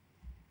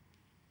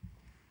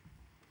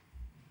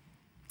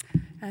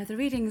The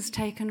reading is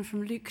taken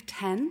from Luke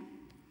 10,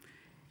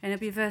 and it'll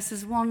be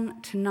verses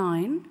 1 to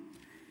 9,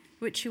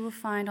 which you will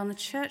find on the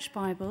church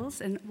Bibles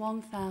in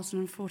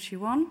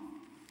 1041,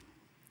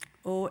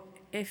 or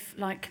if,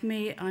 like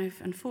me,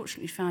 I've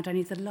unfortunately found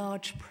only the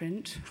large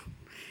print,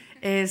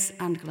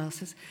 and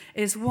glasses,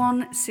 is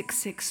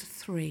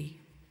 1663.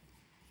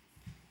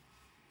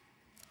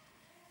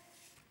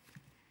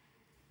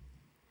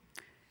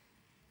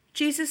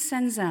 Jesus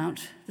sends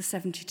out the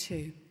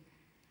 72.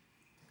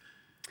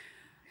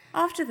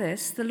 After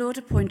this, the Lord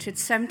appointed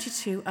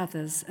 72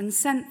 others and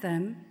sent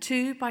them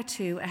 2 by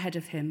 2 ahead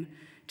of him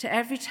to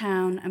every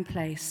town and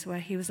place where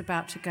he was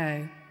about to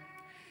go.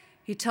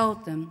 He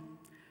told them,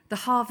 "The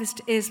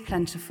harvest is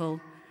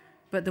plentiful,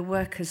 but the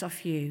workers are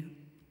few.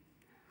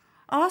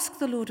 Ask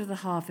the Lord of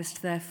the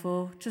harvest,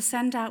 therefore, to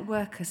send out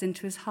workers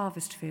into his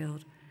harvest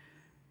field.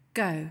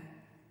 Go,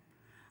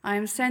 I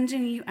am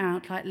sending you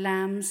out like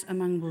lambs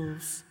among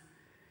wolves.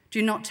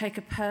 Do not take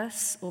a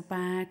purse or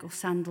bag or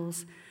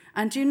sandals,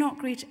 and do not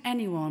greet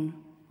anyone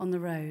on the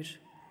road.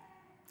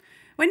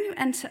 When you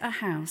enter a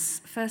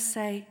house, first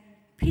say,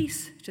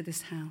 'Peace to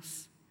this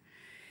house.'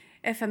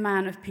 If a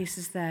man of peace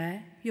is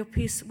there, your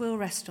peace will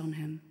rest on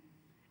him.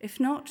 If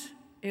not,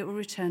 it will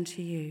return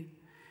to you.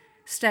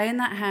 Stay in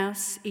that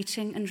house,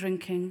 eating and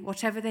drinking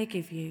whatever they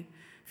give you,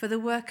 for the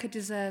worker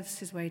deserves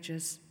his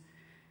wages.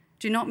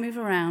 Do not move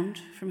around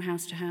from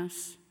house to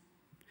house.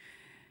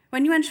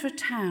 When you enter a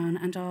town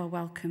and are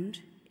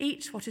welcomed,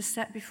 eat what is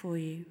set before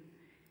you.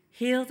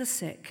 Heal the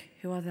sick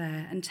who are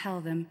there and tell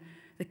them,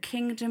 'The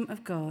kingdom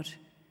of God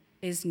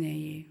is near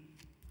you.'"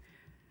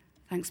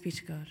 Thanks be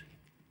to God.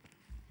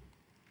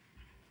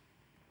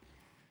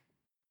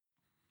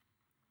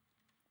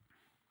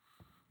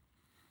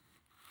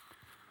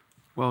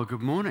 Well,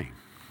 good morning.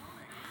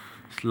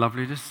 It's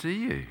lovely to see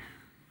you.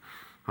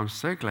 I'm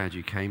so glad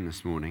you came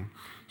this morning.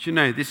 Do you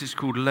know, this is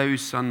called Low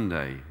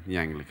Sunday, the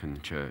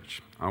Anglican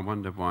Church. I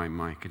wonder why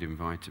Mike had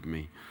invited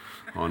me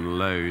on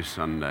Low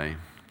Sunday.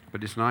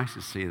 But it's nice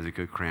to see there's a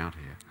good crowd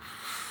here.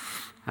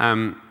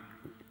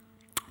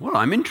 Well,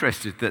 I'm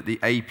interested that the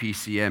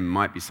APCM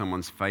might be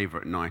someone's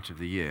favourite night of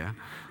the year.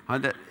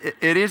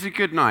 It is a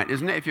good night,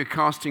 isn't it? If you're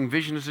casting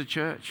vision as a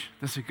church,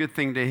 that's a good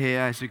thing to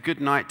hear. It's a good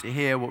night to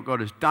hear what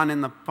God has done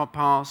in the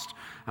past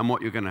and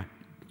what you're going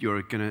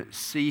to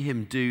see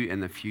him do in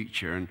the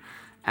future.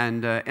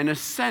 And in a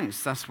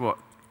sense, that's what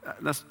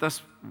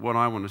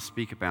I want to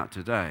speak about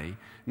today.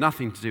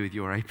 Nothing to do with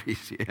your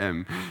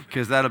APCM,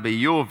 because that'll be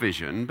your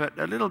vision, but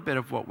a little bit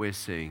of what we're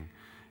seeing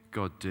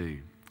God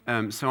do.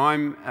 So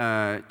I'm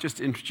just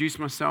to introduce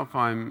myself.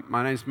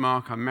 My name's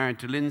Mark. I'm married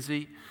to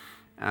Lindsay.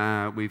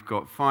 We've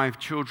got 5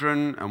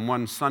 children and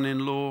 1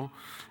 son-in-law,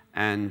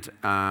 and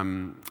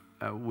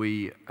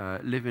we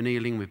live in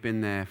Ealing. We've been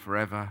there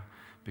forever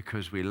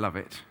because we love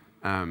it,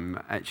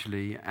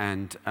 actually.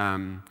 And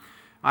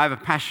I have a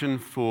passion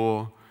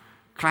for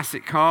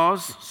classic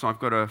cars, so I've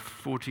got a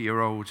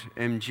 40-year-old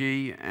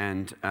MG,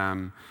 and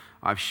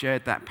I've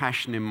shared that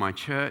passion in my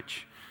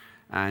church.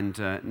 And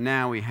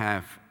now we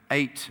have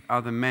 8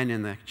 other men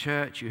in the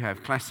church who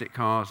have classic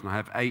cars, and I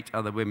have 8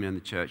 other women in the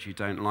church who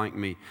don't like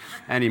me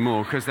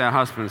anymore because their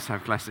husbands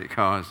have classic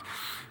cars.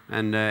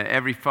 And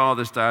every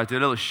Father's Day I do a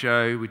little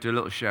show. We do a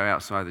little show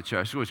outside the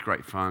church. It's always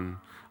great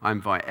fun. I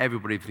invite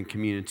everybody from the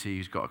community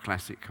who's got a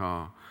classic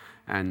car,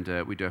 and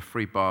we do a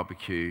free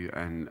barbecue,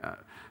 and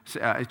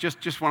it's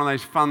just one of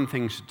those fun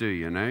things to do,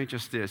 you know.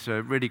 It's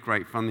a really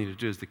great fun thing to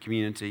do as the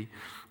community,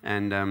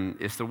 and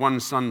it's the one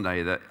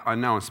Sunday that I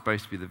know I'm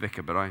supposed to be the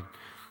vicar, but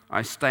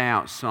I stay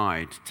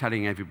outside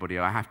telling everybody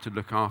I have to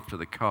look after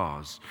the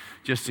cars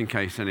just in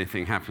case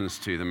anything happens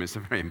to them. It's a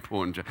very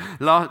important job.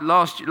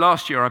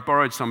 Last year I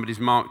borrowed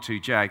somebody's Mark II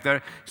Jag.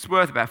 It's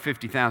worth about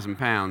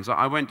 £50,000.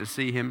 I went to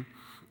see him,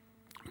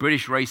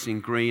 British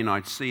Racing Green.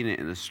 I'd seen it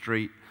in the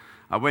street.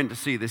 I went to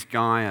see this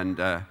guy, and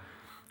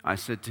I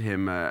said to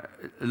him,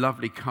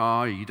 "Lovely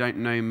car. You don't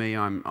know me.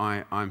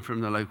 I'm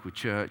from the local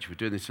church. We're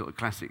doing this sort of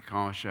classic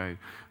car show."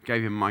 I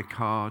gave him my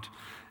card,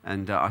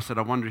 and I said,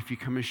 "I wonder if you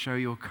come and show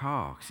your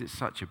car, because it's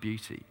such a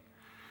beauty."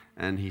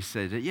 And he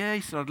said, "Yeah."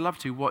 He said, "I'd love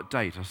to. What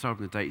date?" I told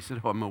him the date. He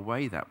said, "Oh, I'm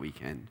away that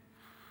weekend."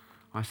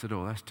 I said,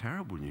 "Oh, that's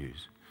terrible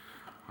news.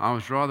 I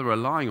was rather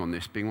relying on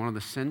this being one of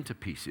the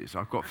centerpieces.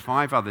 I've got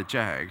 5 other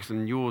Jags,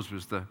 and yours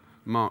was the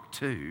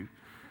Mark II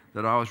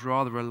that I was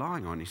rather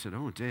relying on." He said,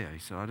 "Oh dear." He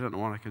said, "I don't know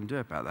what I can do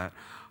about that."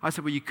 I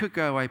said, "Well, you could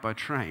go away by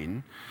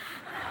train."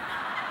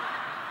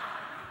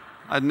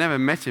 I'd never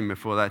met him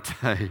before that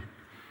day.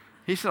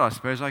 He said, "I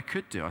suppose I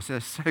could do." I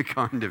said, "That's so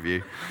kind of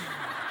you."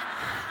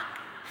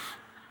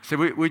 So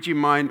would you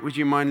mind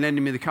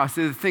lending me the car? I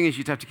said, "The thing is,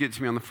 you'd have to give it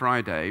to me on the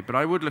Friday, but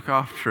I would look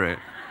after it."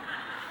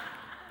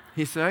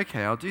 He said,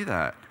 "Okay, I'll do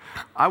that."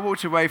 I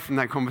walked away from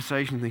that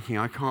conversation thinking,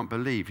 I can't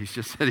believe he's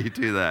just said he'd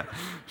do that.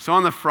 So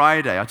on the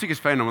Friday, I took his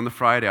phone on the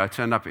Friday, I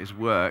turned up at his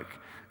work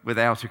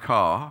without a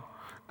car,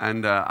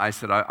 and I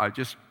said, I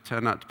just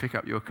turned up to pick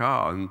up your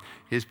car. And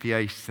his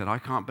PA said, "I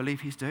can't believe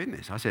he's doing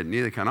this." I said,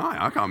 "Neither can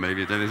I. I can't believe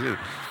he's doing this either."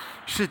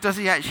 She said, "Does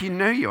he actually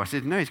know you?" I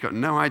said, "No, he's got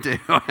no idea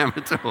who I am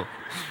at all."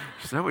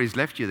 She said, oh, he's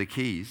left you the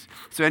keys.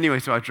 So anyway,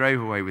 so I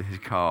drove away with his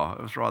car.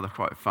 It was rather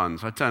quite fun.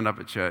 So I turned up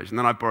at church, and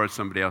then I borrowed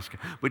somebody else's car.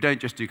 We don't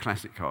just do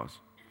classic cars.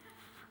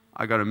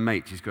 I got a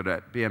mate, he's got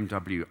a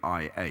BMW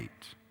i8.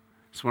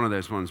 It's one of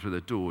those ones where the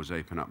doors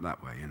open up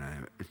that way,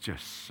 It's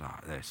just,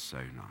 they're so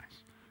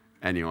nice.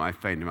 Anyway, I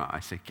phoned him up.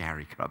 I said,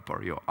 Gary, could I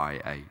borrow your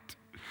i8?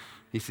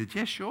 He said,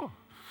 yeah, sure.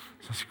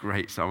 So that's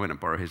great. So I went and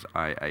borrowed his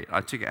i8.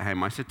 I took it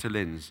home. I said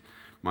to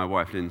my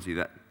wife Lindsay,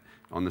 that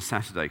on the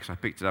Saturday, because I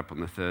picked it up on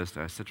the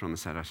Thursday, I said to her on the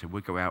Saturday, I said,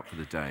 we'll go out for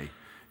the day.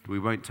 We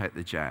won't take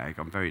the Jag.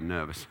 I'm very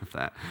nervous of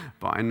that.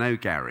 But I know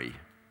Gary.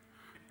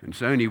 And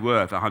it's only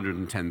worth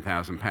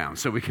 £110,000,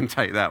 so we can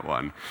take that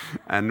one.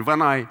 And when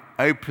I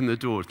opened the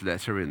door to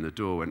let her in, the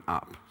door went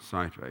up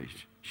sideways.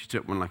 She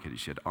took one look at it.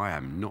 She said, I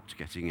am not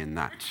getting in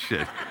that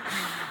shit.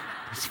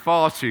 It's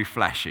far too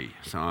flashy.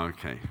 So,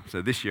 okay.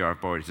 So this year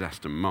I've borrowed his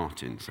Aston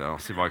Martin, so I'll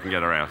see if I can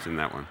get her out in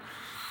that one.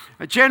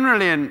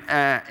 Generally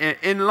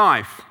in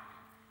life,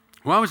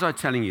 why was I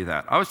telling you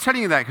that? I was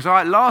telling you that because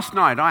last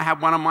night I had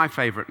one of my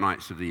favorite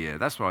nights of the year.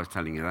 That's why I was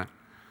telling you that.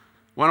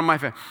 One of my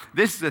favorite.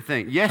 This is the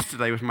thing.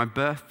 Yesterday was my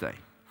birthday.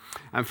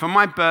 And for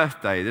my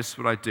birthday, this is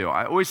what I do.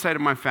 I always say to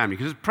my family,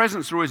 because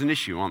presents are always an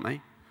issue, aren't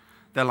they?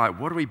 They're like,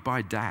 what do we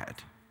buy Dad?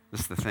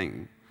 That's the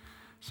thing.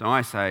 So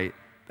I say,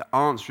 the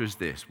answer is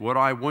this. What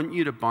I want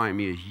you to buy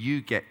me is you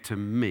get to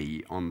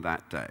me on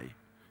that day.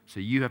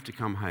 So you have to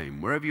come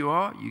home. Wherever you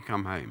are, you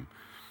come home.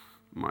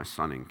 My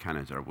son in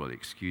Canada will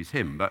excuse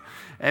him, but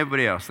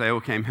everybody else, they all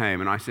came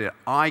home, and I said,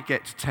 I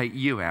get to take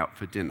you out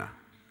for dinner.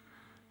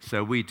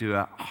 So we do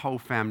a whole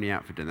family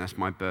out for dinner. That's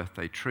my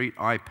birthday treat.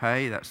 I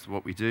pay. That's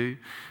what we do.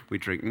 We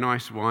drink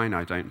nice wine.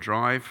 I don't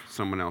drive.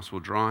 Someone else will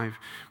drive.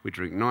 We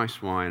drink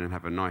nice wine and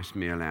have a nice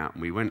meal out.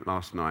 And we went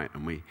last night,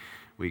 and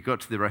we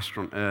got to the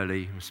restaurant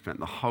early. We spent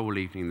the whole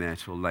evening there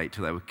till late,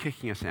 till they were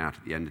kicking us out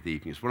at the end of the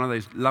evening. It's one of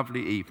those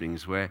lovely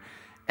evenings where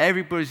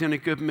everybody's in a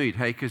good mood,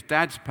 hey, because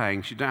Dad's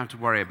paying, so you don't have to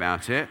worry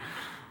about it.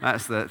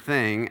 That's the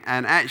thing.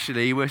 And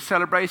actually, we're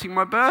celebrating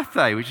my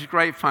birthday, which is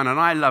great fun. And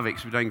I love it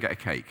because we don't get a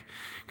cake,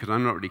 because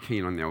I'm not really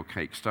keen on the old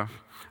cake stuff,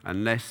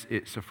 unless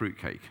it's a fruit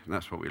cake.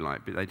 That's what we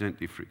like, but they don't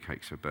do fruit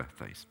cakes for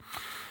birthdays.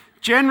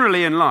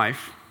 Generally in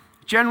life,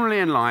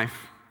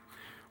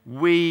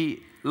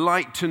 we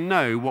like to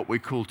know what we're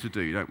called to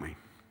do, don't we?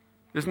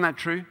 Isn't that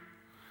true?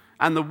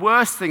 And the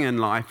worst thing in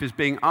life is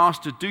being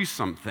asked to do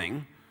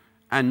something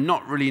and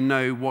not really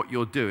know what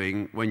you're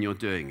doing when you're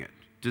doing it.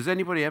 Does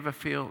anybody ever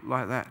feel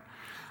like that?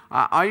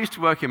 I used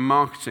to work in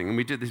marketing, and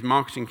we did these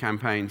marketing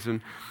campaigns,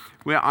 and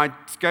where I'd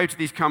go to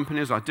these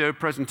companies, I'd do a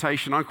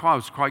presentation. I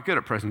was quite good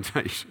at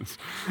presentations.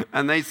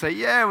 And they'd say,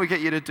 yeah, we'll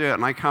get you to do it.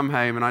 And I'd come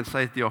home, and I'd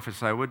say to the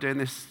office, we're doing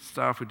this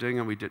stuff, we're doing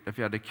it. If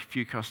you had a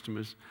few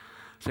customers,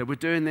 so we're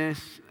doing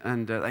this,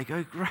 and they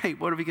go, great,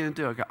 what are we going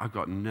to do? I've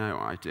got no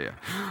idea.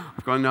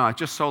 I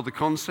just sold the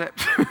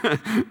concept.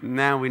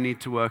 Now we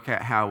need to work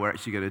out how we're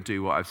actually going to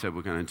do what I've said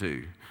we're going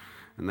to do.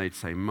 And they'd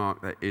say,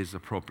 Mark, that is a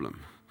problem.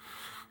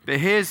 But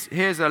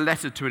here's a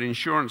letter to an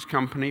insurance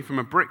company from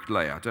a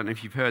bricklayer. I don't know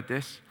if you've heard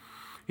this.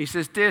 He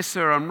says, Dear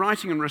sir, I'm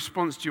writing in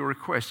response to your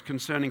request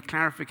concerning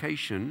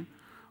clarification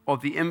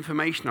of the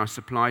information I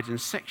supplied in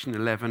section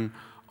 11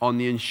 on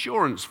the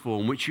insurance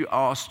form, which you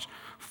asked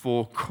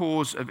for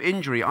cause of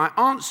injury. I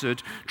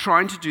answered,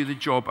 trying to do the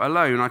job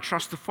alone. I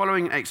trust the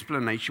following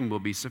explanation will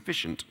be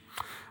sufficient.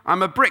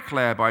 I'm a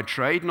bricklayer by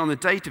trade, and on the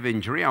date of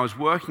injury, I was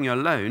working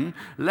alone,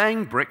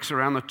 laying bricks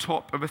around the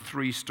top of a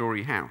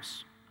 3-story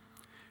house.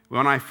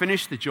 When I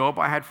finished the job,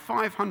 I had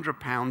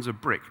 £500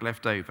 of brick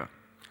left over.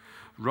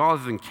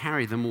 Rather than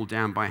carry them all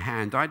down by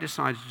hand, I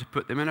decided to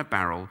put them in a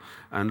barrel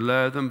and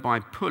lower them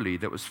by pulley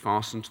that was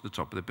fastened to the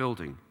top of the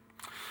building.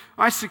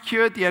 I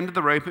secured the end of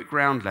the rope at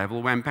ground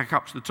level, went back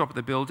up to the top of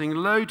the building,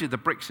 loaded the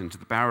bricks into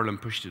the barrel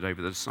and pushed it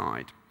over the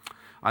side.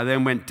 I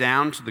then went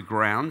down to the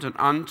ground and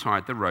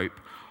untied the rope,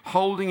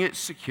 holding it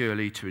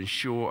securely to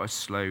ensure a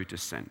slow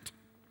descent.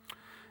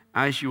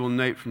 As you will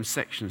note from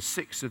section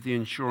 6 of the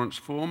insurance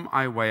form,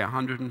 I weigh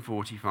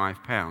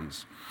 145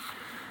 pounds.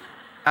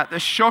 At the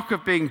shock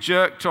of being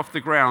jerked off the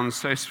ground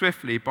so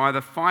swiftly by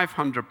the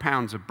 500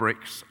 pounds of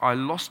bricks, I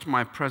lost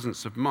my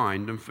presence of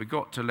mind and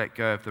forgot to let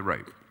go of the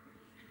rope.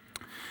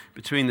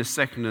 Between the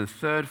second and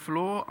third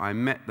floor, I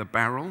met the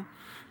barrel.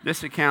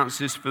 This accounts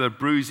for the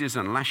bruises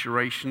and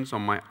lacerations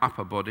on my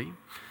upper body.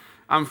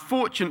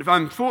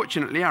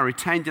 Unfortunately, I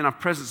retained enough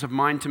presence of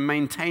mind to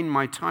maintain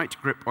my tight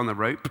grip on the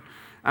rope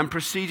and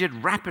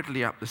proceeded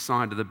rapidly up the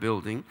side of the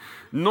building,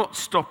 not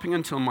stopping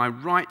until my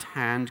right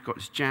hand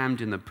got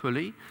jammed in the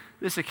pulley.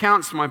 This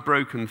accounts for my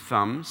broken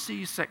thumb.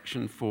 See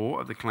section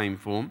 4 of the claim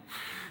form.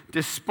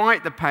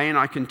 Despite the pain,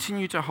 I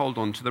continued to hold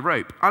on to the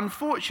rope.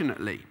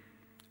 Unfortunately,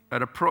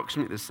 at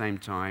approximately the same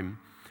time,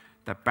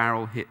 the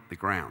barrel hit the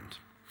ground.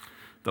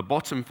 The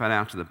bottom fell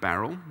out of the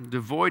barrel,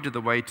 devoid of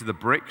the weight of the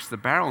bricks. The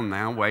barrel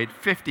now weighed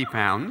 50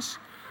 pounds.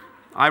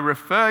 I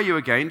refer you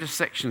again to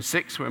section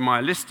 6, where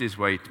my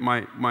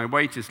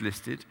weight is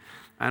listed,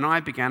 and I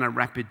began a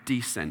rapid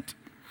descent.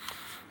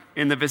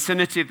 In the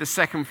vicinity of the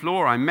second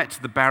floor, I met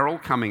the barrel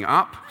coming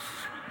up.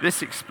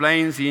 This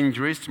explains the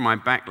injuries to my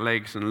back,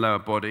 legs, and lower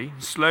body.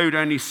 Slowed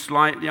only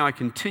slightly, I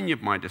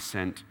continued my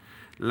descent,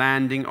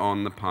 landing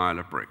on the pile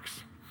of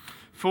bricks.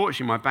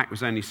 Fortunately, my back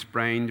was only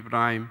sprained, but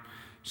I'm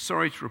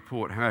sorry to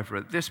report, however,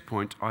 at this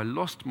point, I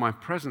lost my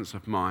presence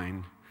of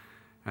mind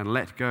and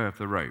let go of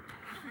the rope.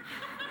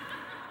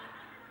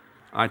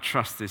 I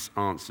trust this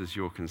answers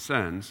your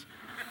concerns.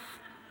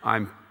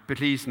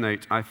 Please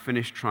note, I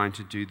finished trying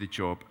to do the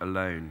job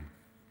alone.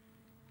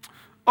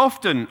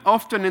 Often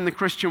in the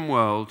Christian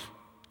world,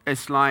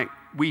 it's like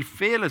we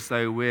feel as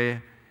though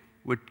we've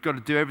got to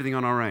do everything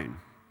on our own.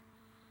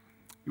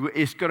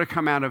 It's got to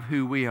come out of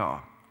who we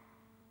are,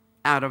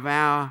 out of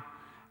our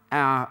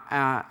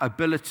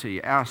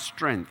ability, our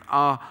strength,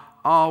 our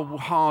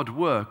hard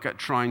work at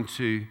trying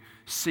to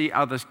see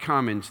others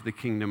come into the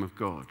kingdom of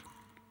God.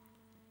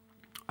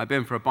 I've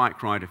been for a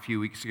bike ride a few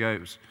weeks ago.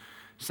 It was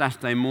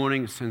Saturday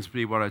morning. It tends to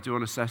be what I do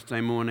on a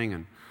Saturday morning.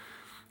 And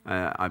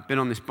I've been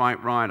on this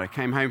bike ride. I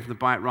came home from the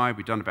bike ride.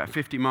 We'd done about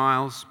 50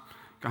 miles.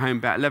 Got home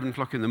about 11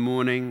 o'clock in the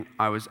morning.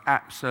 I was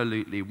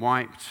absolutely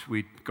wiped.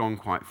 We'd gone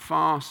quite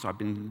fast. I've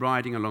been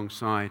riding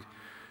alongside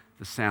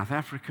the South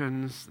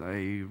Africans.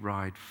 They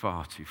ride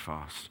far too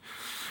fast.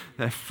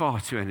 They're far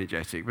too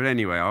energetic. But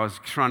anyway, I was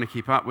trying to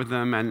keep up with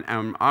them. And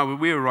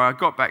I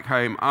got back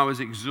home. I was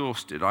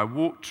exhausted. I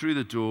walked through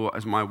the door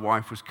as my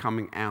wife was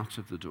coming out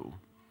of the door.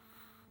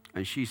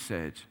 And she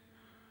said,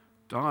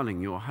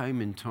 "Darling, you're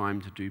home in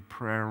time to do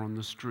prayer on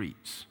the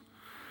streets."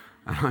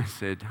 And I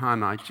said,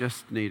 "Hon, I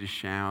just need a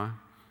shower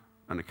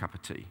and a cup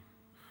of tea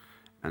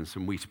and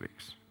some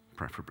Weetabix,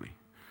 preferably."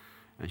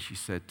 And she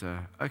said,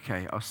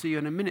 "Okay, I'll see you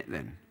in a minute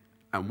then,"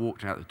 and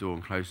walked out the door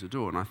and closed the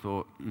door. And I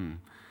thought,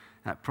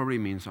 that probably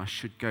means I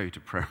should go to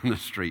prayer on the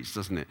streets,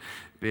 doesn't it?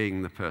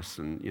 Being the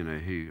person,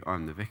 who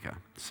I'm the vicar.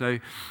 So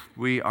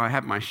I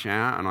had my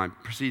shower and I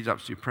proceeded up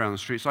to do prayer on the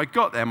streets. So I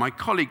got there. My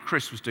colleague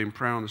Chris was doing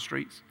prayer on the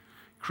streets.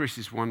 Chris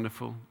is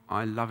wonderful.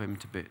 I love him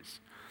to bits.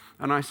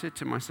 And I said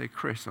to him,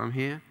 "Chris, I'm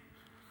here.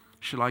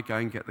 Shall I go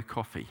and get the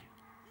coffee?"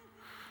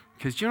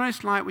 Because do you know what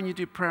it's like when you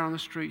do prayer on the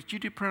streets? Do you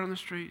do prayer on the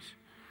streets?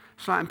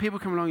 It's like, and people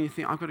come along and you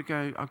think, I've got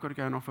to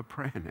go and offer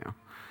prayer now.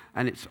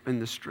 And it's in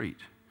the street.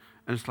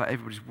 And it's like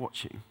everybody's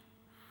watching.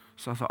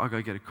 So I thought, I'll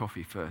go get a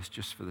coffee first,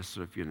 just for the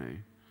sort of,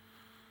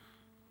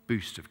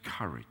 boost of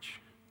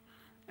courage.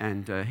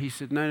 And he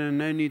said, no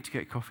need to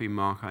get coffee,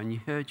 Mark. I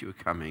heard you were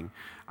coming.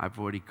 I've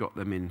already got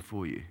them in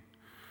for you.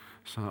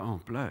 So I thought,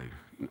 oh, blow.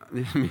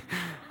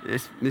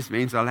 This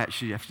means I'll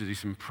actually have to do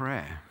some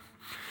prayer.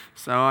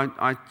 So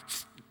I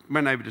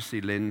went over to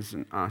see Linz,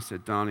 and I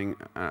said, "Darling,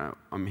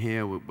 I'm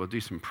here. We'll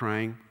do some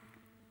praying."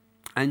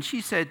 And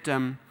she said,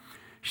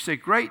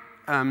 "Great.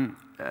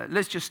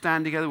 Let's just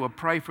stand together. We'll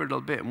pray for a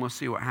little bit, and we'll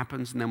see what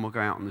happens, and then we'll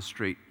go out on the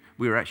street."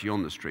 We were actually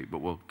on the street, but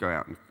we'll go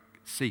out and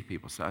see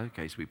people. So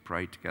okay, so we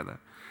prayed together.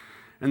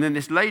 And then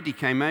this lady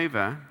came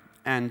over,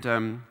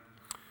 and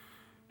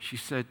she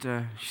said,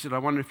 "I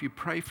wonder if you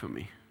pray for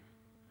me."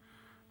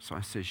 So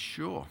I said,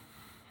 "Sure.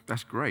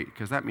 That's great,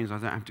 because that means I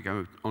don't have to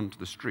go onto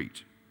the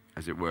street,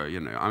 as it were,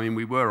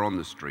 we were on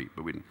the street,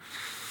 but we didn't."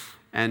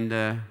 And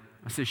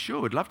I said, "Sure,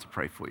 we'd love to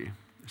pray for you."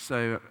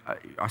 So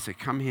I said,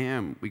 "Come here."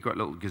 And we got a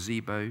little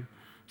gazebo. I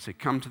said,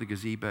 "Come to the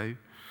gazebo."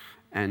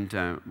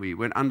 And we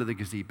went under the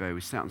gazebo.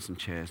 We sat on some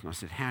chairs. And I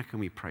said, "How can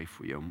we pray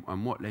for you?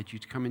 And what led you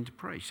to come in to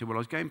pray?" She said, "Well, I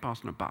was going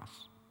past on a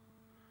bus.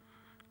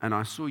 And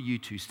I saw you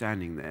two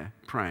standing there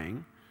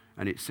praying.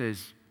 And it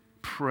says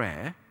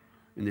prayer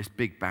in this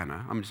big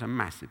banner. It's a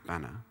massive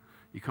banner.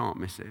 You can't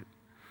miss it."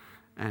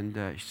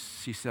 And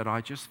she said, "I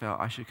just felt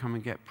I should come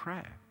and get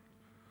prayer."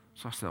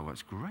 So I said, "Oh,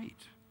 that's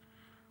great."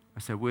 I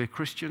said, "We're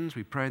Christians.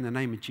 We pray in the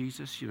name of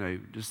Jesus.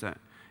 Is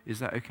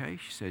that okay?"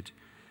 She said,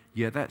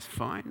 "Yeah, that's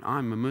fine.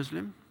 I'm a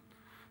Muslim,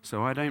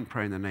 so I don't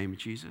pray in the name of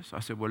Jesus." I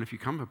said, "Well, if you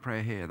come for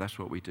prayer here, that's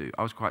what we do."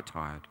 I was quite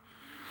tired.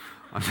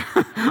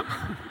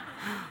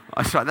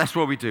 I said, "That's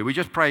what we do. We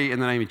just pray in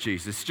the name of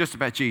Jesus. It's just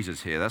about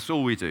Jesus here. That's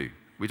all we do.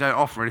 We don't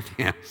offer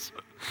anything else.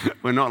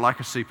 We're not like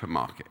a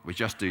supermarket. We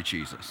just do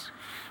Jesus.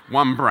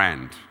 One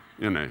brand,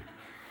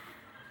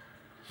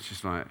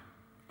 She's like,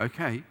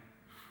 "Okay.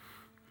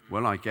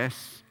 Well, I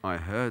guess I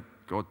heard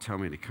God tell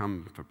me to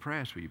come for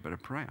prayer, so you better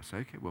pray." I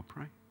said, "Okay, we'll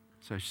pray."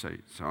 So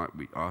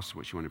we asked her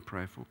what she wanted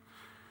prayer for.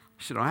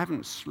 She said, "I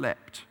haven't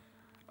slept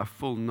a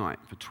full night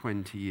for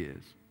 20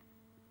 years.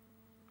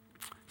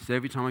 So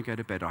every time I go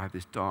to bed, I have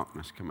this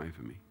darkness come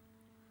over me."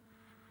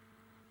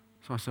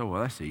 So I said,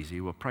 "Well, that's easy.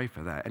 We'll pray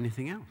for that.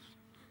 Anything else?"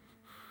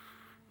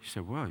 She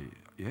said, "Well,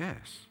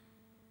 yes."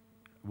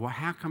 "Well,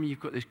 how come you've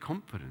got this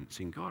confidence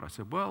in God?" I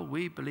said, "Well,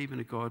 we believe in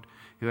a God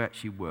who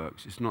actually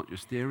works. It's not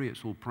just theory,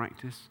 it's all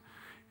practice.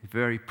 It's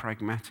very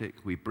pragmatic.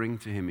 We bring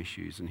to him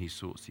issues and he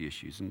sorts the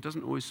issues, and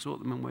doesn't always sort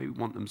them in the way we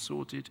want them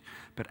sorted,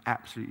 but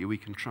absolutely we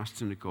can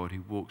trust in a God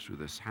who walks with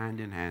us hand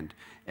in hand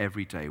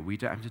every day. We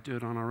don't have to do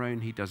it on our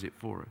own. He does it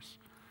for us.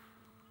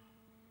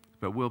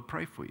 But we'll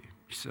pray for you."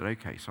 She said,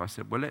 "Okay." So I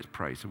said, "Well, let's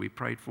pray." So we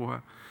prayed for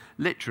her,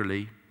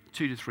 literally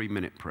 2 to 3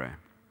 minute prayer.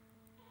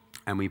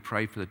 And we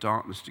prayed for the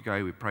darkness to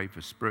go. We prayed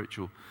for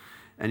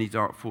any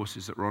dark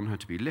forces that were on her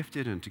to be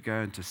lifted and to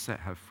go and to set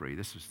her free.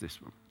 This was this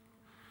one.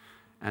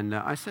 And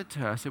I said to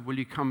her, will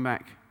you come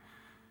back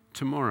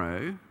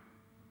tomorrow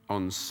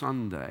on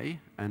Sunday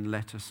and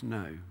let us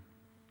know?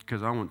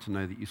 Because I want to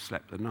know that you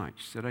slept the night.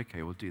 She said,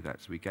 okay, we'll do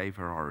that. So we gave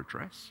her our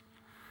address.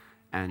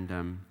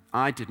 And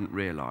I didn't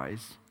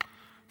realize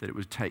that it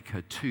would take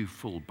her 2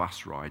 full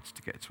bus rides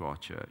to get to our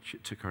church.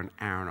 It took her an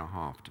hour and a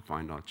half to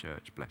find our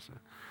church, bless her.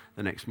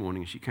 The next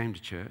morning, she came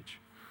to church.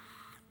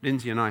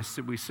 Lindsay and I,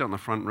 we sit on the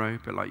front row, a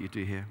bit like you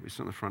do here. We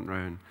sit on the front row,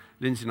 and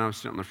Lindsay and I were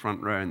sitting on the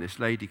front row, and this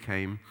lady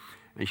came,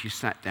 and she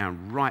sat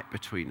down right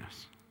between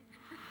us.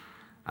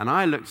 And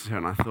I looked at her,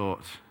 and I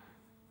thought,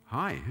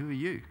 hi, who are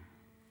you?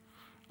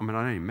 I mean,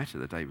 I'd only met her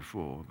the day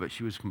before, but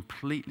she was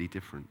completely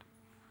different.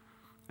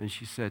 And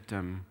she said,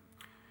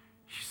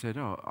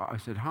 I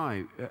said,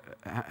 hi,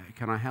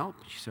 can I help?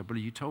 She said, well,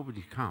 you told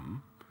me to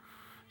come.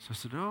 So I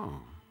said, oh,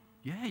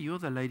 yeah, you're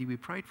the lady we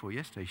prayed for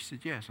yesterday. She said,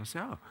 yes. I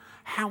said, oh,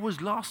 how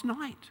was last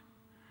night?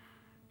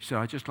 She said,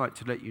 I'd just like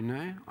to let you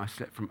know, I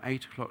slept from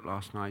 8 o'clock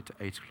last night to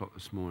 8 o'clock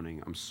this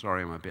morning. I'm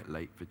sorry I'm a bit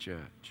late for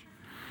church.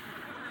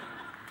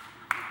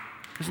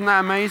 Isn't that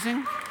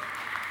amazing?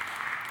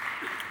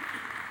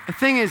 The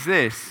thing is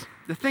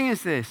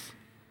this,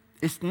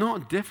 it's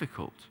not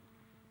difficult.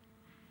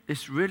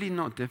 It's really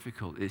not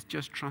difficult. It's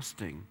just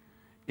trusting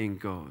in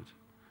God.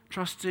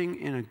 Trusting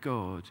in a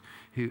God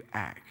who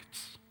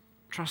acts.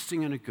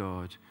 Trusting in a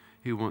God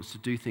who wants to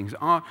do things.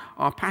 Our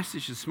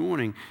passage this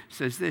morning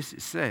says this.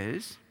 It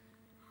says,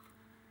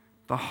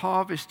 the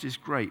harvest is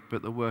great,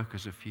 but the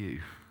workers are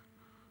few.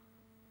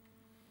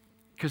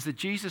 Because the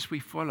Jesus we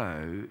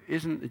follow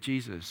isn't the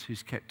Jesus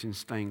who's kept in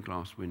stained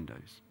glass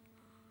windows.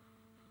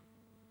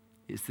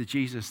 It's the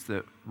Jesus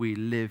that we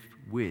live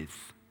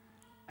with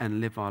and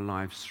live our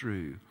lives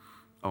through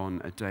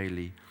on a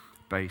daily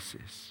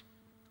basis.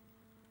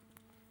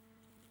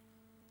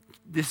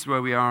 This is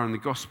where we are in the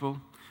gospel.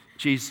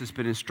 Jesus has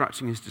been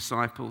instructing his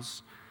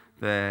disciples.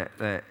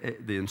 The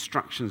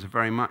instructions are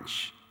very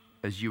much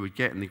as you would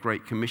get in the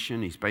Great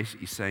Commission. He's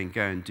basically saying,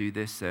 go and do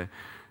this.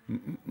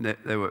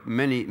 There were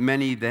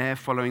many there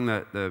following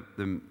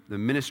the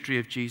ministry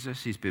of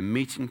Jesus. He's been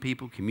meeting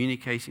people,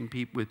 communicating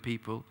with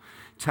people,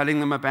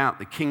 telling them about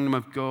the kingdom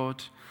of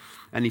God.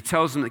 And he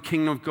tells them the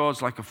kingdom of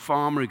God's like a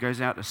farmer who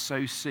goes out to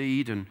sow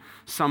seed, and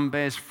some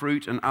bears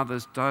fruit and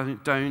others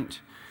don't.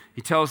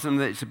 He tells them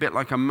that it's a bit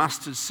like a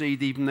mustard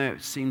seed. Even though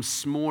it seems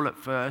small at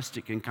first,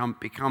 it can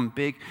become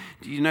big.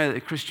 Do you know that the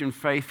Christian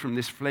faith from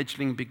this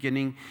fledgling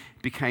beginning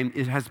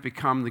has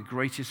become the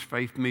greatest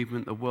faith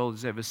movement the world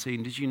has ever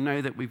seen? Did you know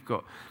that we've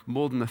got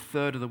more than a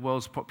third of the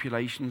world's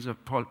population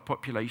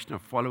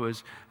of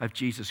followers of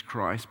Jesus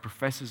Christ,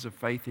 professors of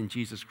faith in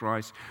Jesus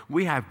Christ?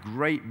 We have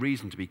great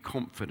reason to be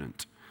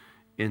confident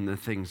in the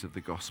things of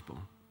the gospel.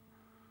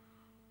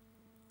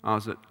 I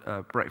was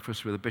at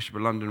breakfast with the Bishop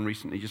of London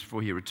recently, just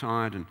before he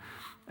retired, and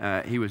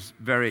he was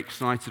very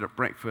excited at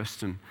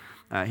breakfast, and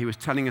he was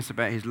telling us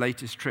about his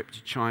latest trip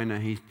to China.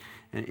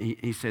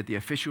 He said the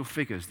official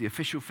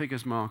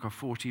figures, Mark, are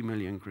 40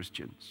 million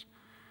Christians.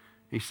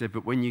 He said,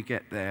 but when you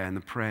get there and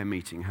the prayer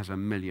meeting has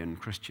 1 million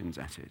Christians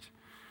at it,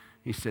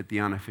 he said the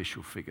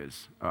unofficial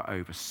figures are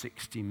over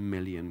 60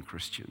 million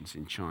Christians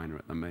in China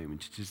at the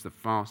moment. It is the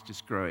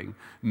fastest growing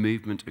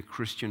movement of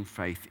Christian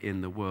faith in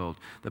the world.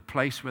 The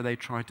place where they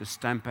tried to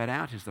stamp it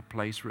out is the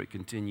place where it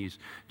continues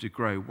to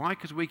grow. Why?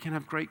 Because we can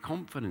have great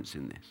confidence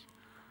in this.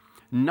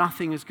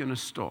 Nothing is going to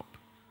stop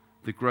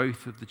the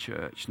growth of the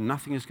church.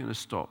 Nothing is going to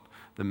stop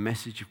the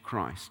message of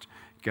Christ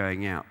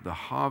going out. The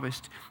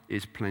harvest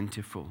is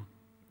plentiful.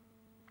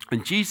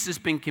 And Jesus has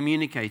been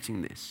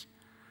communicating this.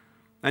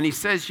 And he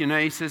says,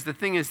 the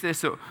thing is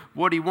this, that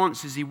what he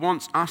wants is he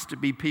wants us to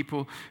be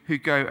people who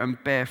go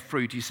and bear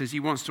fruit. He says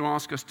he wants to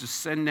ask us to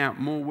send out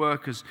more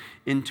workers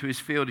into his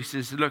field. He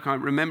says, look,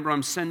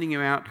 I'm sending you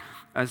out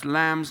as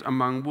lambs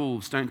among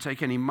wolves. Don't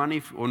take any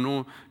money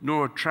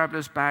nor a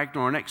traveler's bag,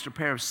 nor an extra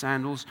pair of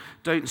sandals.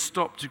 Don't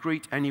stop to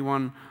greet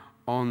anyone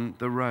on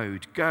the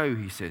road. Go,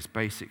 he says,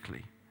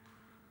 basically.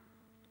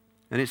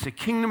 And it's a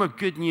kingdom of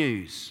good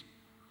news.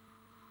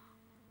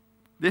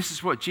 This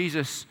is what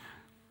Jesus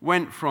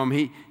went from.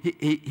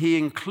 He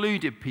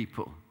included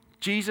people.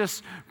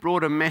 Jesus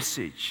brought a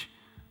message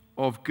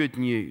of good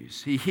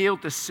news. He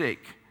healed the sick.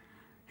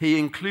 He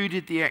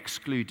included the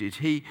excluded.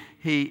 He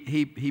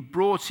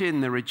brought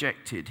in the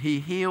rejected. He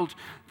healed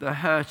the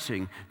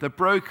hurting. The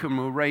broken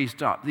were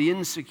raised up. The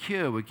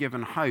insecure were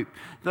given hope.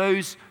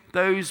 Those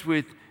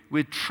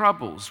with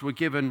troubles were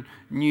given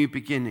new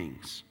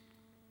beginnings.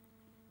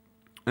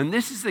 And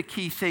this is the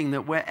key thing,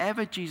 that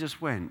wherever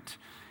Jesus went,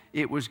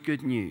 it was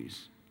good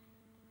news.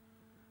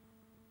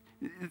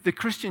 The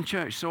Christian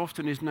church so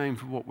often is known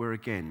for what we're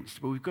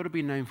against, but we've got to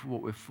be known for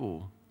what we're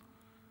for.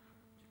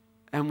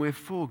 And we're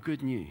for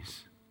good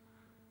news.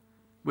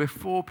 We're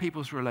for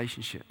people's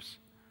relationships.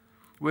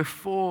 We're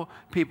for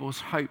people's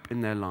hope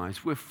in their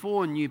lives. We're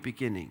for new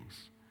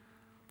beginnings.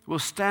 We'll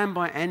stand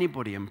by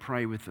anybody and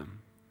pray with them.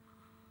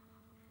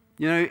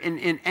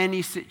 In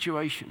any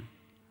situation.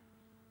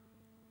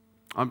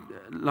 A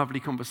lovely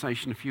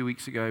conversation a few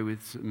weeks ago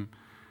with some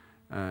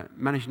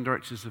managing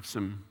directors of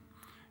some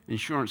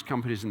insurance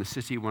companies in the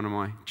city. One of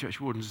my church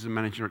wardens is a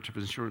manager of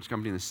an insurance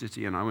company in the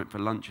city, and I went for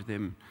lunch with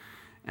him.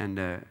 And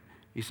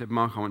he said,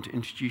 Mark, I want to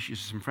introduce you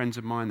to some friends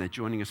of mine. They're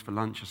joining us for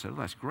lunch. I said, oh,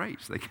 that's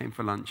great. So they came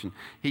for lunch, and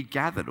he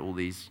gathered all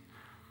these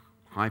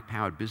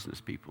high-powered business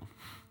people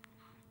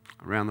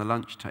around the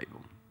lunch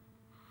table.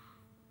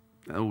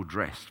 They're all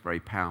dressed very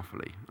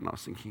powerfully. And I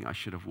was thinking I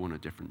should have worn a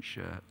different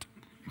shirt.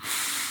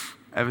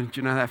 Evan,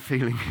 do you know that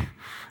feeling?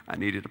 I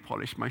needed to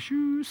polish my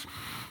shoes.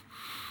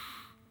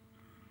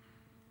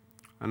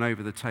 And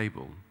over the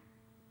table,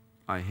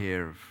 I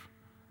hear of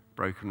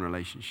broken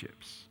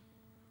relationships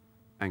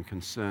and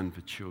concern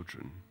for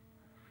children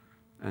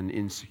and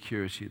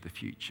insecurity of the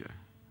future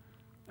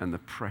and the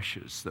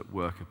pressures that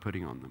work are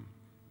putting on them.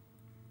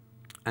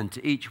 And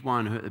to each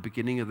one who at the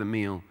beginning of the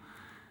meal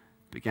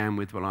began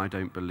with, well, I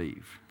don't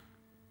believe,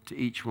 to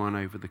each one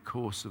over the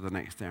course of the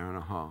next hour and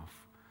a half,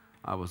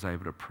 I was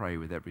able to pray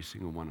with every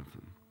single one of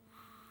them.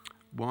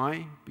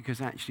 Why?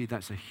 Because actually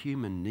that's a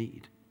human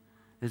need.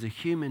 There's a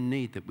human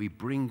need that we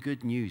bring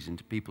good news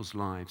into people's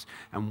lives,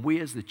 and we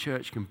as the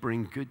church can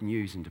bring good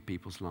news into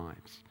people's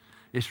lives.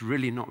 It's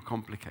really not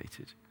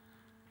complicated.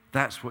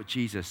 That's what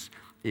Jesus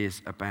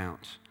is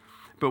about.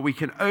 But we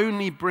can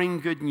only bring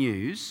good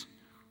news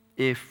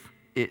if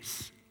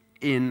it's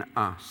in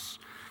us.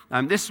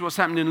 This is what's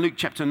happened in Luke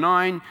chapter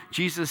 9.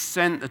 Jesus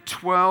sent the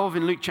 12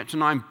 in Luke chapter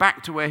 9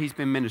 back to where he's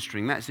been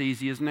ministering. That's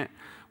easy, isn't it?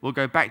 We'll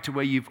go back to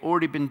where you've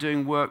already been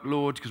doing work,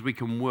 Lord, because we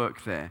can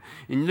work there.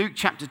 In Luke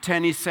chapter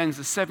 10, he sends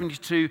the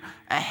 72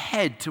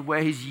 ahead to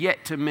where he's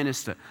yet to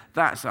minister.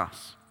 That's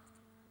us.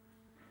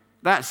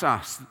 That's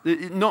us.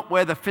 Not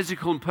where the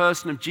physical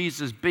person of Jesus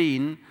has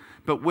been,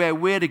 but where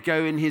we're to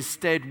go in his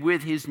stead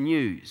with his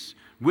news,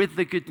 with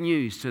the good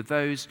news to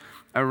those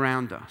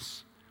around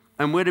us.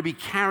 And we're to be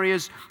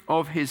carriers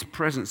of his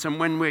presence. And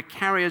when we're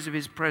carriers of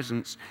his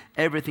presence,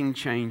 everything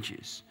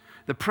changes.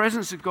 The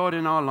presence of God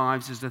in our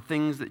lives is the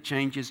things that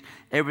changes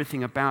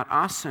everything about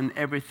us and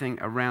everything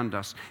around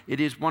us. It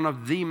is one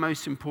of the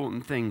most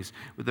important things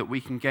that we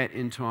can get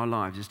into our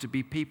lives, is to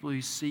be people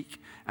who seek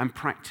and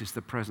practice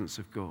the presence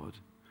of God.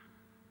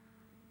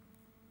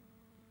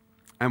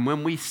 And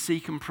when we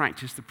seek and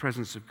practice the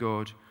presence of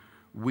God,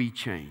 we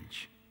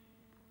change.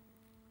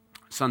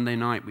 Sunday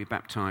night, we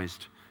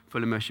baptized,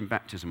 full immersion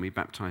baptism, we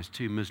baptized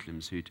 2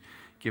 Muslims who'd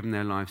given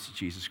their lives to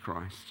Jesus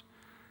Christ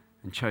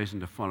and chosen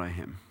to follow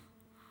him.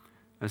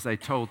 As they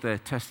told their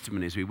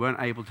testimonies, we weren't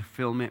able to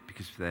film it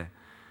because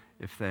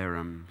if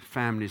their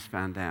families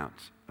found out,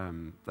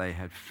 they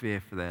had fear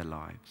for their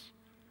lives.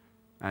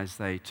 As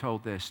they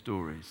told their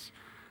stories,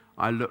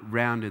 I looked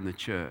round in the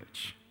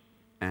church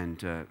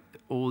and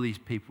all these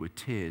people with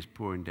tears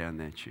pouring down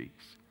their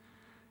cheeks.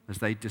 As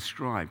they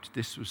described,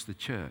 this was the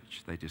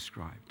church they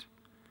described.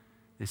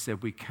 They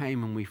said, we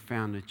came and we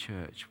found a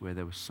church where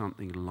there was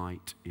something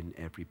light in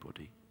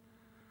everybody.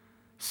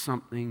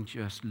 Something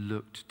just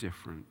looked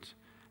different.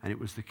 And it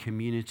was the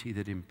community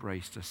that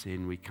embraced us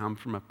in. We come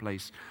from a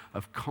place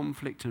of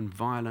conflict and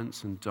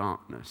violence and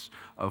darkness,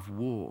 of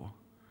war.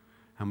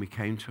 And we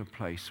came to a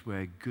place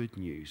where good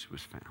news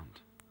was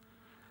found.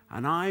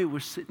 And I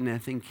was sitting there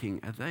thinking,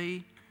 are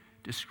they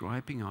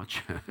describing our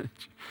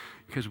church?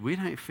 Because we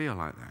don't feel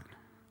like that.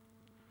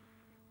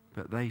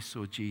 But they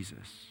saw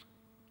Jesus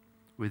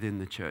within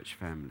the church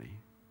family.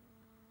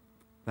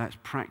 That's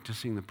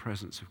practicing the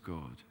presence of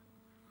God.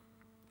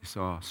 It's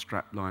our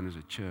strapline as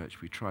a church.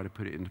 We try to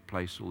put it into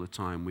place all the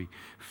time. We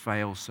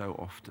fail so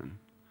often.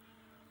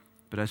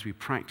 But as we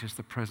practice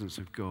the presence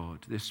of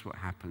God, this is what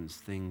happens.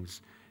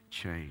 Things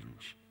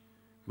change.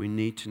 We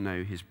need to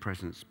know his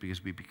presence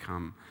because we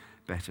become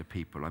better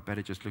people. I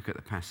better just look at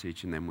the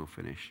passage and then we'll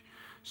finish.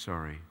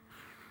 Sorry.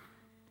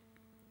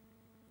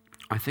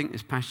 I think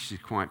this passage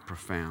is quite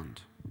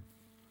profound.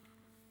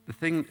 The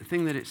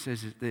thing that it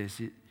says is this.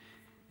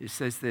 It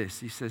says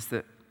this. He says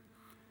that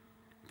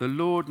the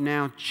Lord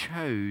now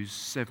chose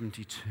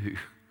 72.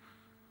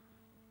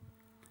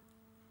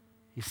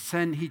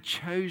 He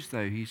chose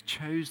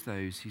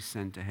those he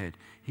sent ahead.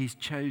 He's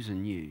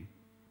chosen you.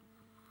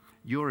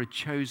 You're a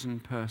chosen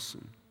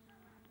person.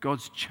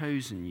 God's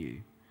chosen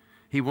you.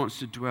 He wants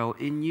to dwell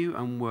in you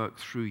and work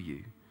through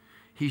you.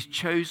 He's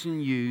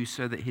chosen you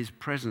so that his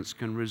presence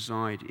can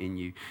reside in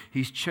you.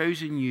 He's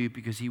chosen you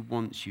because he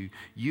wants you.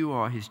 You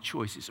are his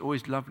choice. It's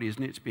always lovely,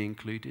 isn't it, to be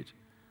included?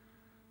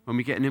 When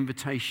we get an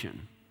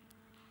invitation,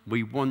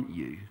 we want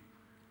you.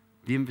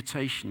 The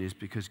invitation is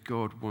because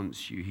God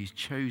wants you. He's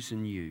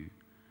chosen you.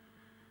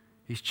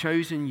 He's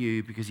chosen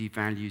you because he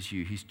values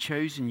you. He's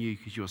chosen you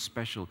because you're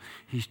special.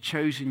 He's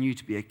chosen you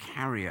to be a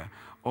carrier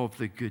of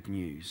the good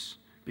news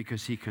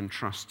because he can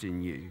trust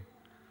in you.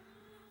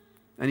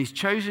 And he's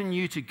chosen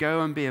you to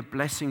go and be a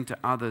blessing to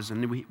others.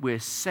 And we're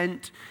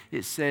sent,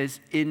 it says,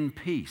 in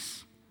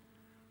peace.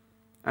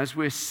 As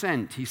we're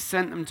sent, he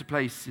sent them to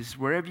places,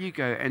 wherever you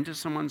go, enter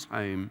someone's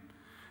home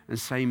and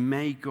say,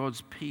 may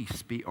God's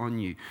peace be on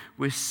you.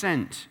 We're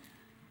sent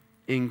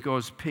in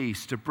God's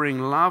peace to bring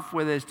love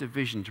where there's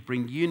division, to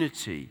bring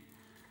unity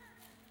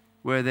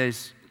where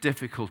there's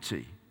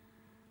difficulty,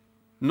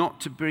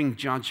 not to bring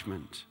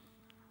judgment.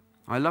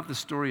 I love the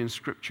story in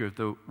Scripture of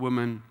the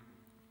woman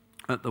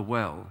at the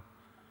well.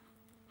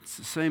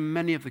 So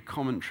many of the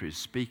commentaries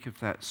speak of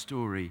that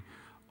story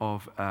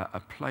of a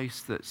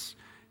place that's,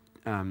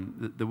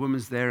 the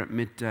woman's there at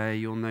midday.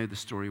 You'll know the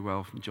story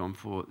well from John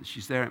 4.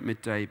 She's there at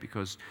midday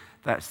because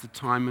that's the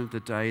time of the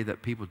day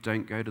that people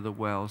don't go to the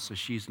well, so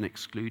she's an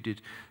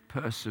excluded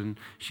person.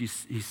 He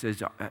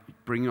says,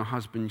 bring your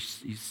husband.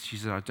 She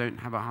says, I don't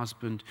have a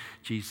husband.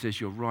 Jesus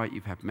says, you're right,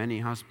 you've had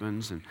many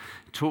husbands, and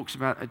talks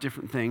about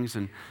different things,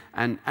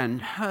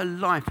 and her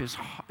life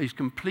is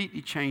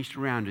completely changed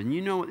around. And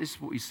you know what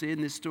we see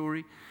in this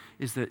story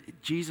is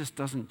that Jesus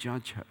doesn't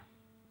judge her.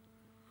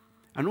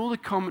 And all the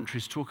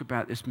commentaries talk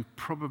about this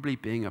probably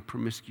being a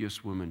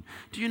promiscuous woman.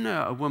 Do you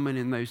know a woman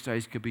in those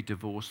days could be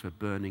divorced for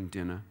burning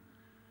dinner?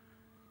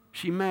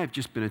 She may have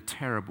just been a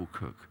terrible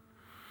cook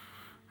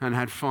and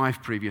had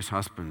 5 previous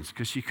husbands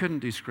because she couldn't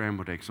do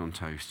scrambled eggs on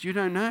toast. You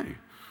don't know.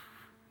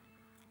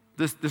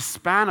 The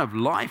span of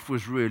life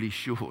was really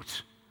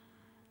short.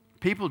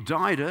 People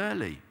died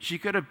early. She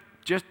could have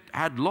just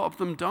had a lot of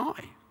them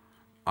die.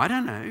 I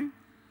don't know.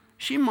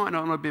 She might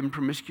not have been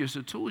promiscuous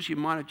at all. She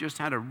might have just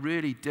had a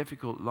really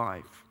difficult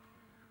life.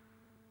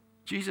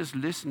 Jesus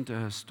listened to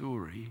her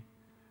story,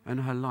 and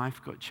her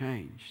life got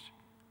changed.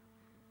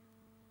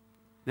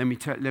 Let me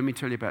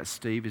tell you about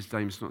Steve. His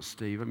name's not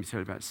Steve. Let me tell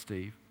you about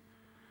Steve.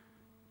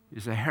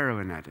 He's a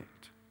heroin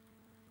addict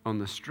on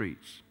the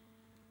streets.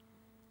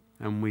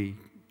 And we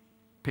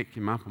picked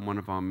him up in one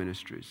of our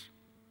ministries.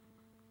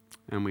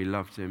 And we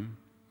loved him.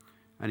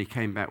 And he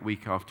came back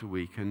week after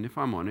week. And if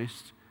I'm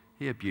honest,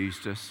 he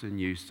abused us and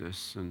used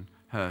us and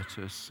hurt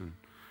us and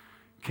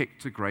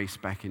kicked the grace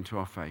back into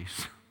our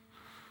face.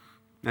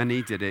 And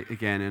he did it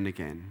again and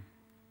again.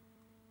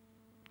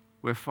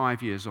 We're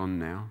 5 years on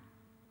now.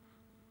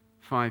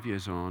 5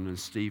 years on, and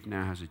Steve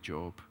now has a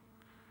job.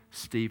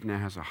 Steve now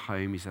has a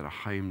home. He's at a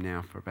home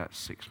now for about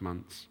 6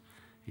 months.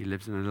 He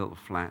lives in a little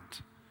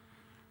flat.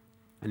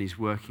 And he's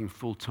working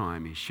full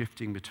time. He's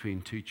shifting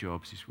between 2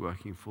 jobs. He's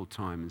working full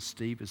time. And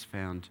Steve has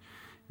found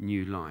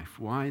new life.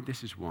 Why?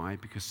 This is why.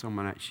 Because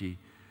someone actually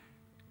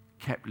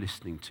kept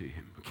listening to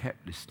him,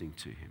 kept listening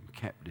to him,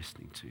 kept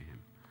listening to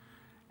him.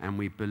 And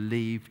we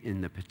believe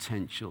in the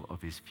potential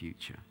of his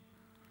future.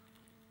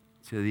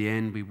 To the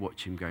end, we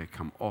watch him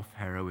come off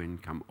heroin,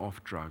 come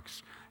off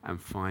drugs,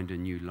 and find a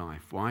new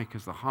life. Why?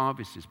 Because the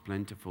harvest is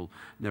plentiful.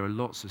 There are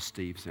lots of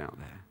Steves out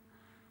there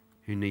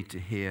who need to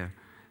hear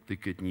the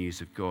good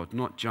news of God.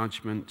 Not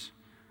judgment,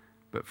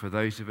 but for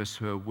those of us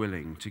who are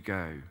willing to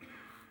go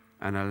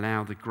and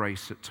allow the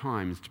grace at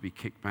times to be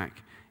kicked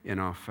back in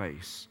our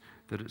face,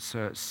 that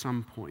at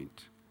some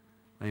point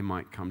they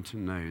might come to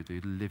know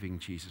the living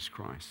Jesus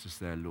Christ as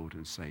their Lord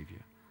and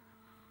Savior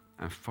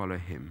and follow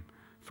him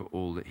for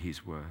all that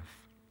he's worth.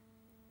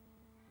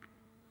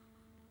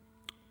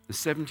 The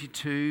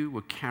 72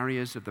 were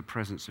carriers of the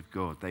presence of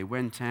God. They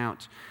went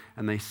out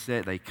and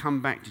they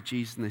come back to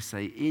Jesus and they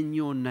say, in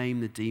your name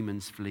the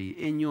demons flee.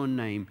 In your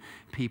name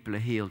people are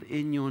healed.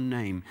 In your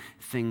name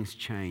things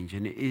change.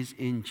 And it is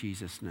in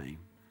Jesus' name.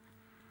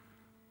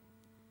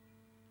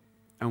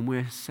 And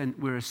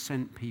we're a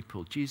sent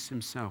people. Jesus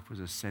himself was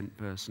a sent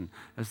person.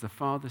 As the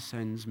Father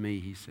sends me,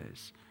 he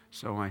says,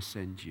 so I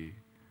send you.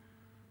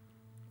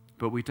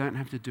 But we don't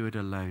have to do it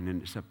alone.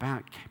 And it's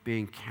about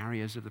being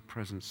carriers of the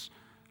presence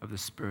of the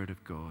Spirit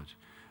of God.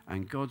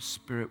 And God's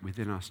Spirit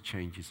within us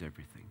changes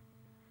everything.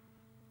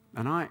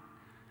 And I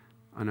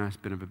know it's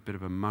been a bit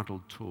of a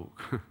muddled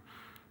talk,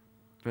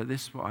 but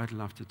this is what I'd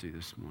love to do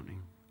this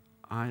morning.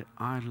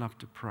 I'd love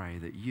to pray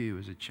that you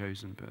as a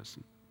chosen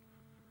person,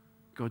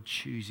 God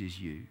chooses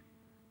you.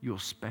 You're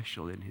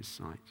special in his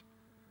sight.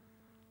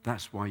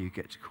 That's why you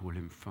get to call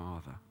him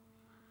Father.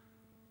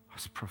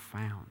 That's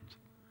profound.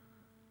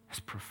 That's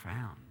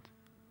profound.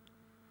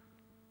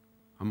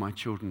 On my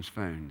children's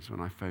phones, when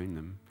I phone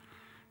them,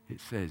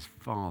 it says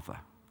Father.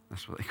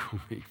 That's what they call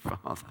me,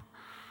 Father.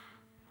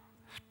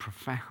 It's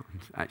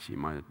profound. Actually,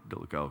 my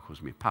little girl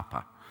calls me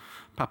Papa.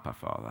 Papa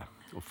Father.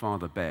 Or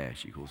Father Bear,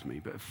 she calls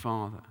me. But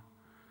Father.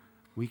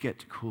 We get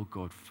to call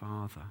God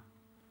Father.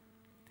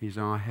 He's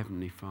our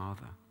Heavenly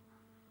Father.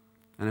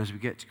 And as we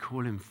get to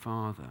call him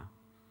Father,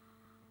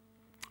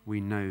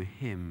 we know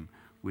him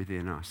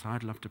within us.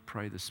 I'd love to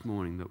pray this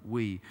morning that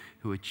we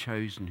who are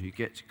chosen, who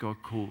get to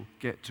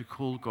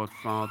call God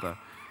Father,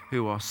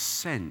 who are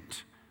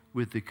sent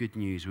with the good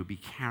news, will be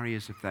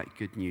carriers of that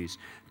good news.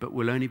 But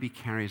we'll only be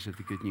carriers of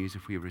the good news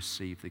if we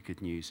receive the good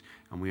news.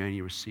 And we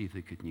only receive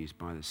the good news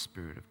by the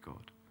Spirit of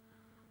God.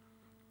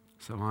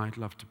 So I'd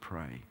love to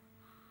pray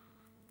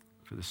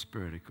for the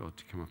Spirit of God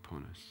to come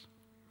upon us.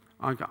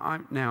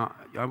 Now,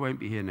 I won't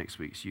be here next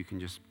week, so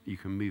you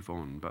can move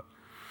on. But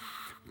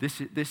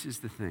this is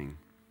the thing.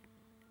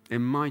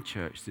 In my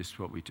church, this is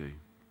what we do.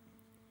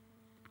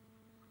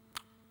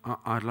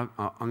 I'm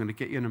going to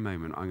get you in a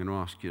moment. I'm going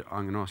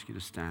to ask you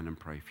to stand and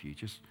pray for you.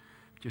 Just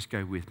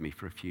go with me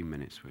for a few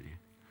minutes, will you?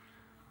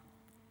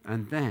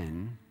 And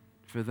then,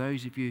 for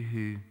those of you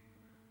who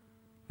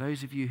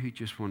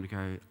just want to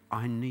go,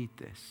 I need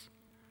this,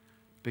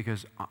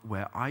 because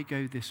where I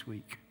go this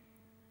week,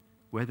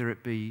 whether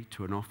it be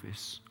to an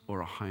office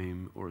or a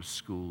home or a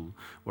school,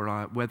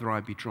 whether I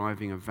be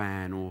driving a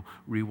van or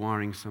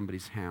rewiring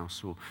somebody's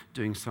house or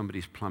doing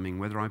somebody's plumbing,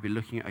 whether I be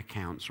looking at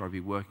accounts or I be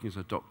working as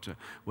a doctor,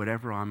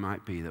 whatever I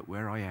might be, that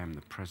where I am,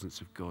 the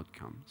presence of God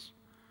comes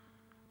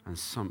and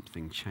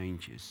something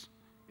changes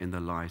in the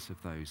lives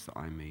of those that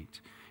I meet.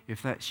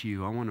 If that's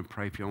you, I want to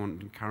pray for you. I want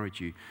to encourage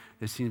you.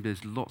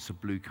 There's lots of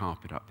blue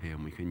carpet up here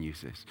and we can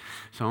use this.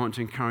 So I want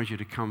to encourage you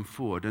to come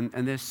forward.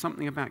 And there's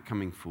something about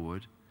coming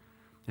forward.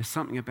 There's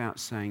something about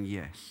saying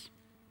yes.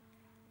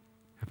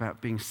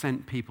 About being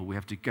sent people, we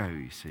have to go,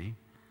 you see.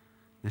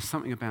 There's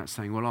something about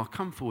saying, well, I'll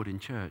come forward in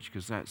church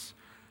because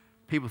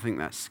people think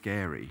that's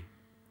scary.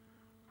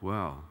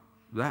 Well,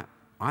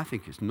 I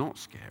think it's not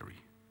scary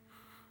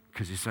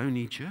because it's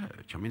only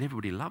church. I mean,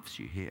 everybody loves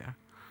you here.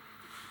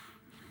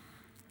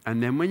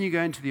 And then when you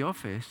go into the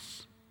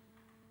office,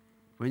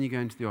 or when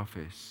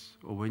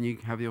you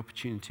have the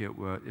opportunity at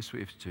work, this is what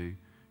you have to do: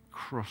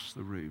 cross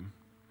the room.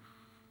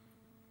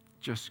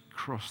 Just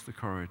cross the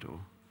corridor.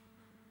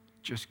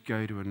 Just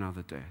go to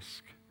another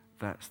desk.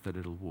 That's the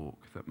little walk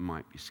that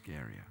might be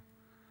scarier.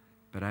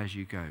 But as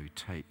you go,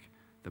 take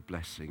the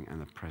blessing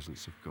and the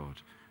presence of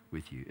God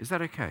with you. Is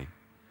that okay?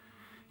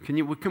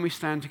 Can we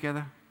stand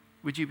together?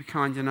 Would you be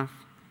kind enough?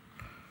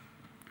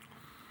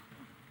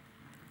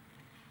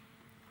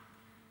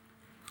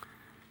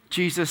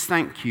 Jesus,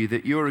 thank you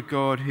that you're a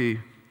God who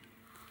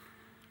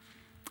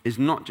is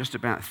not just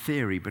about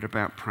theory, but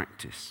about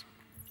practice.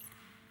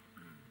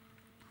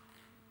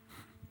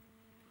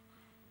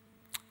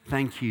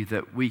 Thank you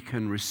that we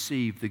can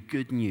receive the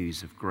good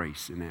news of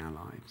grace in our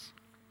lives.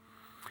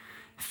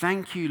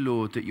 Thank you,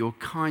 Lord, that you're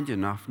kind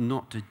enough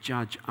not to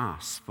judge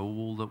us for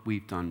all that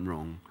we've done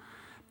wrong,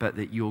 but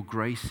that your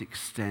grace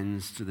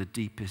extends to the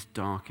deepest,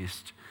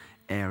 darkest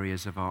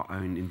areas of our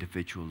own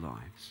individual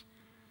lives.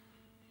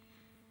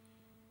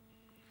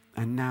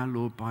 And now,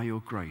 Lord, by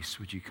your grace,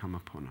 would you come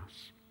upon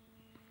us?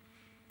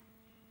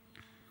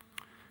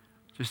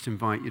 Just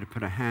invite you to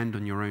put a hand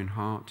on your own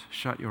heart,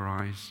 shut your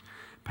eyes,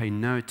 pay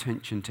no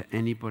attention to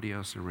anybody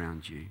else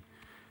around you,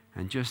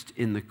 and just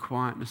in the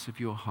quietness of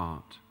your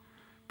heart,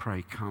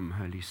 pray, come,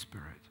 Holy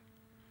Spirit.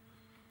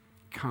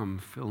 Come,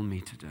 fill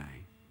me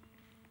today.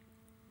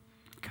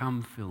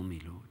 Come, fill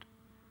me, Lord.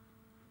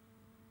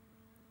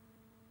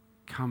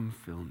 Come,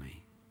 fill me.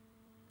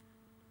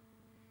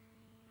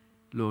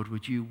 Lord,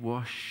 would you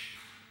wash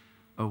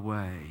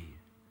away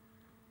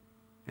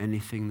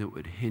anything that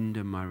would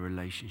hinder my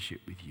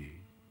relationship with you?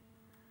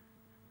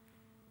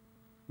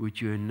 Would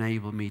you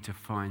enable me to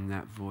find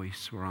that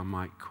voice where I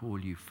might call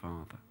you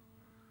Father?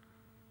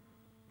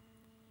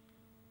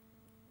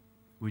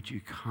 Would you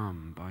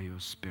come by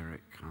your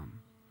Spirit, come?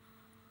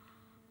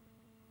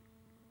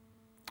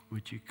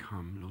 Would you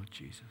come, Lord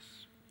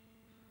Jesus?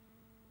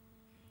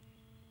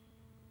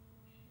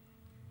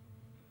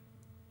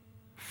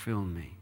 Fill me.